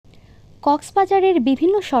কক্সবাজারের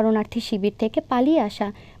বিভিন্ন শরণার্থী শিবির থেকে পালিয়ে আসা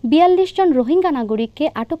 ৪২ জন রোহিঙ্গা নাগরিককে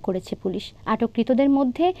আটক করেছে পুলিশ। আটককৃতদের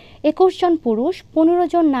মধ্যে ২১ জন পুরুষ, ১৫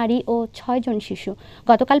 জন নারী ও ৬ জন শিশু।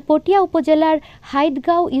 গতকাল পটিয়া উপজেলার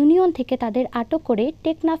হাইদগাঁও ইউনিয়ন থেকে তাদের আটক করে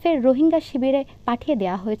টেকনাফের রোহিঙ্গা শিবিরে পাঠিয়ে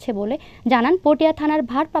দেওয়া হয়েছে বলে জানান পটিয়া থানার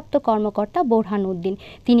ভারপ্রাপ্ত কর্মকর্তা বোরহান উদ্দিন।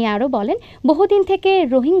 তিনি আরও বলেন, বহুদিন থেকে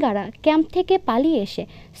রোহিঙ্গারা ক্যাম্প থেকে পালিয়ে এসে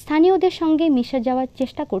স্থানীয়দের সঙ্গে মিশে যাওয়ার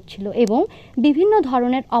চেষ্টা করছিল এবং বিভিন্ন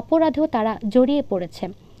ধরনের অপরাধেও তারা জড়িয়ে পড়েছে।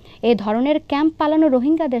 এ ধরনের ক্যাম্প পালানো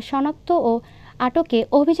রোহিঙ্গাদের শনাক্ত ও আটকে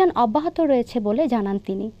অভিযান অব্যাহত রয়েছে বলে জানান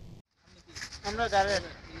তিনি।